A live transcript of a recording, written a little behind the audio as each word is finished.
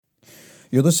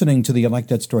You're listening to the I Like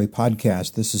That Story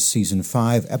podcast. This is Season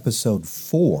 5, Episode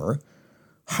 4,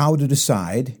 How to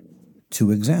Decide.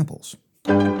 2 examples.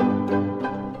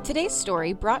 Today's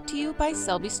story brought to you by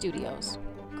Selby Studios.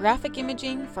 Graphic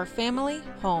imaging for family,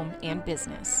 home, and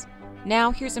business.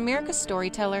 Now here's America's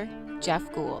storyteller,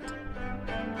 Jeff Gould.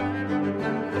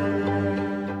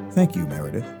 Thank you,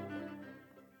 Meredith.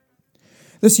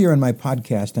 This year on my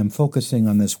podcast, I'm focusing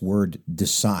on this word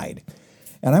decide.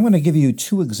 And I'm going to give you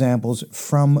 2 examples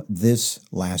from this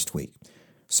last week.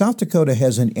 South Dakota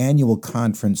has an annual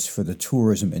conference for the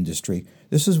tourism industry.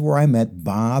 This is where I met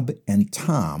Bob and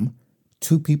Tom,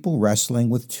 2 people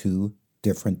wrestling with 2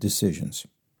 different decisions.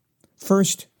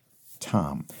 First,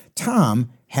 Tom. Tom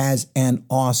has an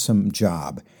awesome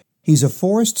job. He's a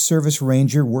Forest Service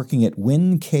ranger working at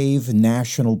Wind Cave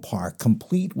National Park,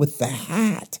 complete with the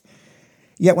hat.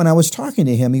 Yet when I was talking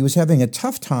to him, he was having a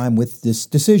tough time with this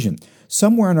decision.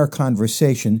 Somewhere in our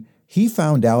conversation, he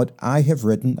found out I have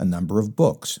written a number of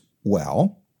books.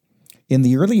 Well, in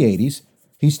the early 80s,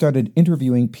 he started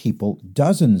interviewing people,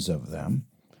 dozens of them,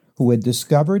 who had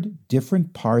discovered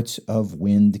different parts of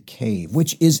Wind Cave,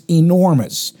 which is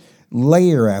enormous.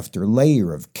 Layer after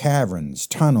layer of caverns,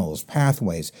 tunnels,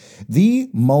 pathways. The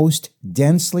most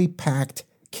densely packed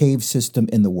cave system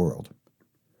in the world.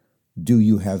 Do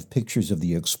you have pictures of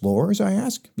the explorers, I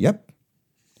ask? Yep.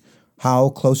 How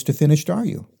close to finished are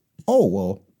you? Oh,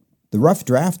 well, the rough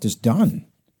draft is done.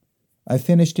 I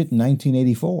finished it in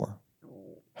 1984.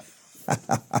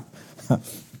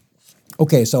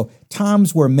 Okay, so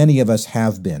Tom's where many of us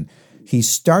have been. He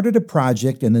started a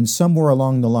project and then somewhere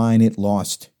along the line it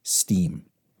lost steam.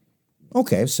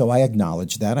 Okay, so I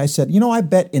acknowledged that. I said, I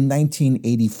bet in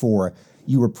 1984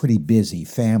 you were pretty busy,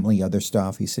 family, other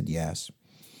stuff. He said, yes.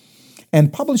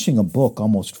 And publishing a book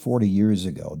almost 40 years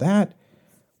ago, that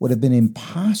would have been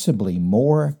impossibly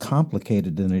more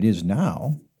complicated than it is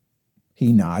now.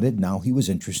 He nodded. Now he was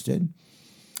interested.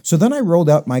 So then I rolled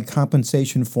out my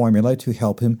compensation formula to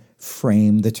help him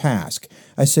frame the task.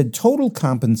 I said total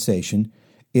compensation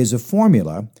is a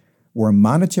formula where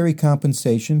monetary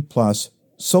compensation plus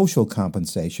social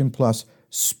compensation plus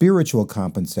spiritual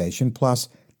compensation plus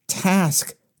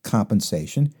task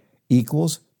compensation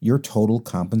equals your total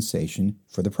compensation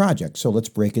for the project. So let's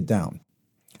break it down.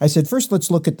 I said, first,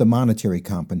 let's look at the monetary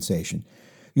compensation.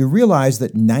 You realize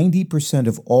that 90%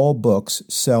 of all books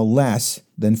sell less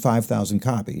than 5,000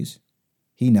 copies.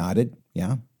 He nodded.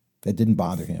 Yeah, that didn't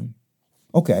bother him.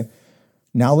 Okay,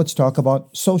 now let's talk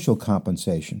about social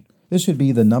compensation. This would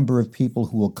be the number of people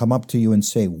who will come up to you and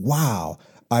say, wow,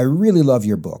 I really love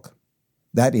your book.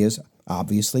 That is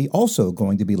obviously also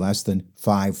going to be less than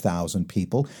 5,000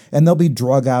 people, and they'll be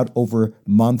drug out over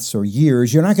months or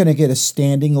years. You're not going to get a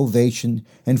standing ovation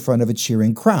in front of a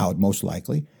cheering crowd, most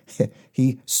likely.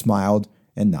 He smiled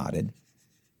and nodded.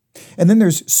 And then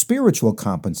there's spiritual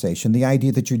compensation, the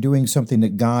idea that you're doing something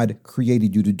that God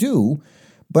created you to do,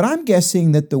 but I'm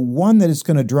guessing that the one that is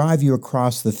going to drive you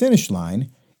across the finish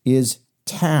line is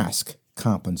task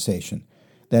compensation.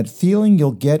 That feeling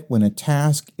you'll get when a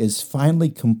task is finally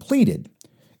completed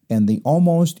and the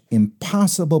almost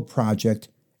impossible project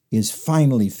is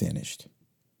finally finished.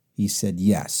 He said,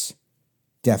 yes,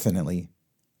 definitely,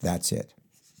 that's it.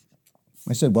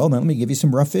 I said, well, then let me give you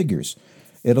some rough figures.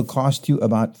 It'll cost you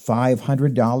about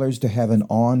 $500 to have an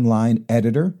online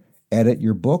editor edit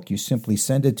your book. You simply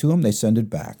send it to them, they send it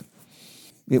back.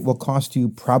 It will cost you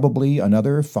probably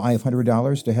another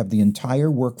 $500 to have the entire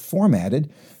work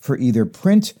formatted for either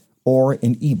print or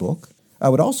an ebook. I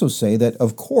would also say that,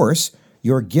 of course,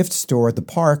 your gift store at the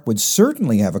park would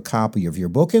certainly have a copy of your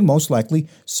book and most likely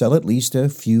sell at least a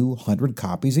few hundred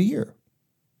copies a year.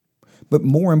 But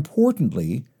more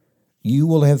importantly, you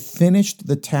will have finished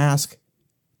the task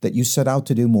that you set out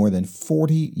to do more than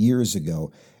 40 years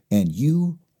ago, and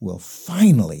you will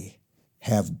finally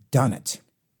have done it.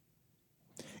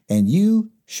 And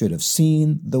you should have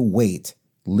seen the weight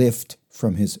lift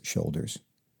from his shoulders.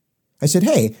 I said,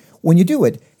 hey, when you do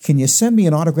it, can you send me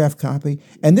an autographed copy?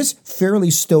 And this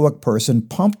fairly stoic person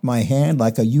pumped my hand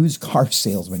like a used car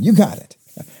salesman. You got it.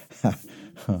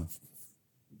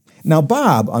 Now,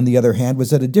 Bob, on the other hand,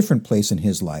 was at a different place in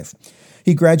his life.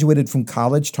 He graduated from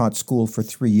college, taught school for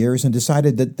 3 years, and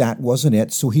decided that that wasn't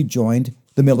it, so he joined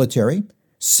the military,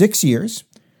 6 years,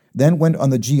 then went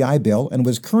on the GI Bill and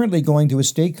was currently going to a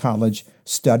state college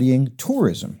studying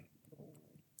tourism.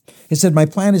 He said, my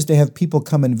plan is to have people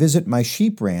come and visit my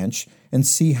sheep ranch and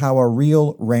see how a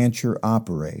real rancher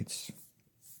operates.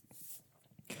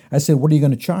 I said, what are you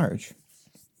going to charge?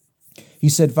 He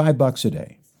said, $5 a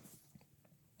day.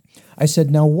 I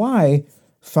said, now why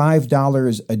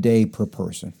 $5 a day per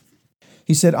person?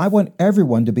 He said, I want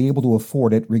everyone to be able to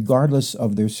afford it regardless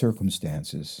of their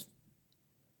circumstances.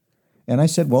 And I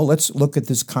said, well, let's look at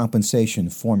this compensation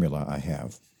formula I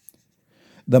have.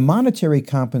 The monetary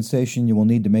compensation you will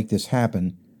need to make this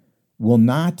happen will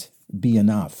not be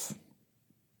enough.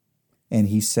 And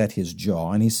he set his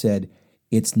jaw and he said,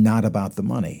 it's not about the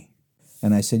money.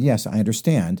 And I said, yes, I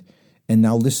understand. And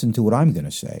now listen to what I'm going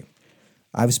to say.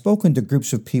 I've spoken to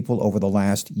groups of people over the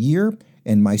last year,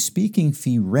 and my speaking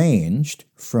fee ranged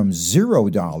from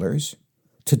 $0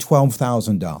 to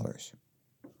 $12,000.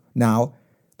 Now,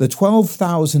 the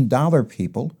 $12,000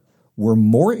 people were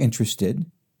more interested,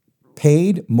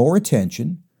 paid more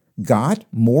attention, got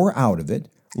more out of it,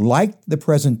 liked the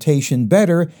presentation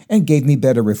better, and gave me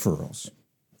better referrals.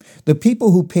 The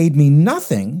people who paid me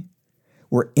nothing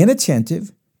were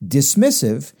inattentive,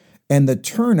 dismissive, and the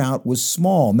turnout was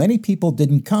small. Many people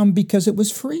didn't come because it was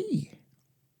free.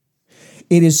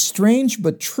 It is strange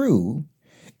but true.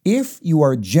 If you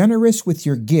are generous with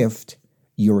your gift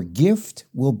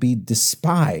will be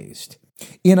despised.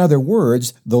 In other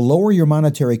words, the lower your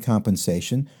monetary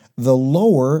compensation, the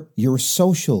lower your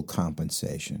social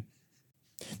compensation.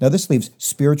 Now, this leaves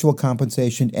spiritual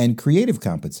compensation and creative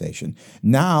compensation.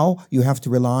 Now, you have to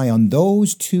rely on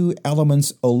those two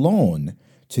elements alone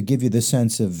to give you the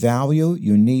sense of value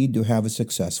you need to have a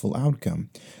successful outcome.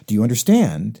 Do you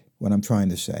understand what I'm trying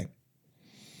to say?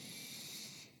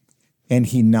 And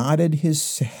he nodded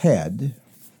his head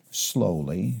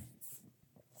slowly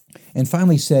and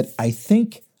finally said, I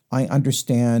think I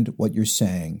understand what you're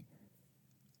saying.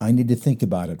 I need to think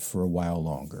about it for a while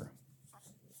longer.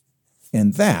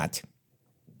 And that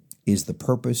is the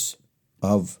purpose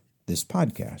of this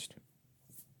podcast.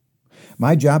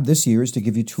 My job this year is to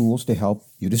give you tools to help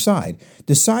you decide.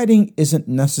 Deciding isn't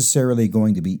necessarily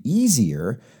going to be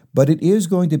easier, but it is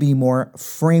going to be more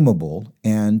frameable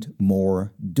and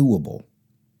more doable.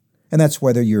 And that's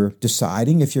whether you're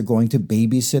deciding if you're going to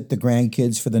babysit the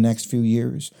grandkids for the next few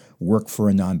years, work for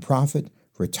a nonprofit,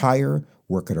 retire,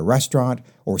 work at a restaurant,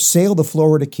 or sail the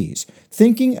Florida Keys.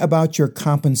 Thinking about your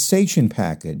compensation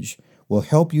package will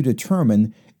help you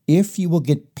determine if you will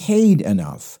get paid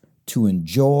enough to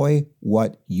enjoy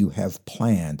what you have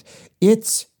planned.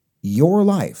 It's your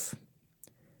life,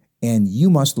 and you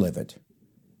must live it.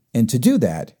 And to do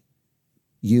that,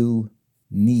 you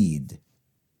need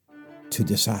to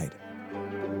decide.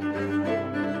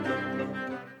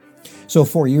 So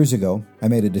 4 years ago, I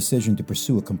made a decision to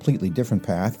pursue a completely different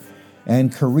path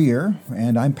and career,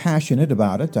 and I'm passionate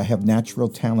about it. I have natural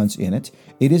talents in it.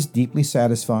 It is deeply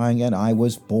satisfying, and I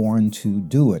was born to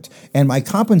do it. And my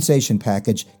compensation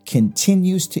package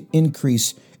continues to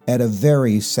increase at a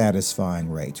very satisfying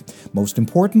rate. Most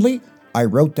importantly, I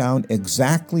wrote down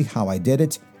exactly how I did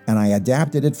it, and I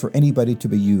adapted it for anybody to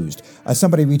be used.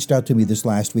 Somebody reached out to me this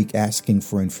last week asking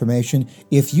for information.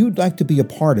 If you'd like to be a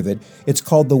part of it, it's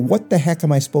called the What the Heck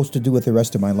Am I Supposed to Do with the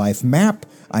Rest of My Life map.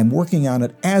 I'm working on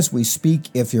it as we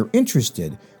speak. If you're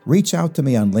interested, reach out to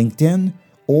me on LinkedIn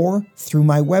or through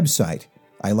my website,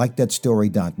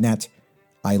 ilikethatstory.net.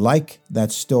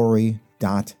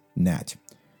 ilikethatstory.net.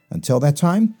 Until that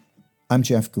time, I'm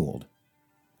Jeff Gould.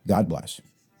 God bless.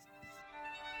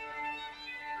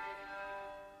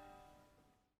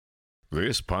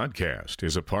 This podcast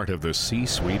is a part of the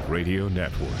C-Suite Radio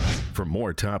Network. For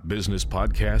more top business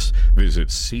podcasts, visit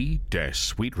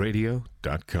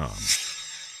c-suiteradio.com.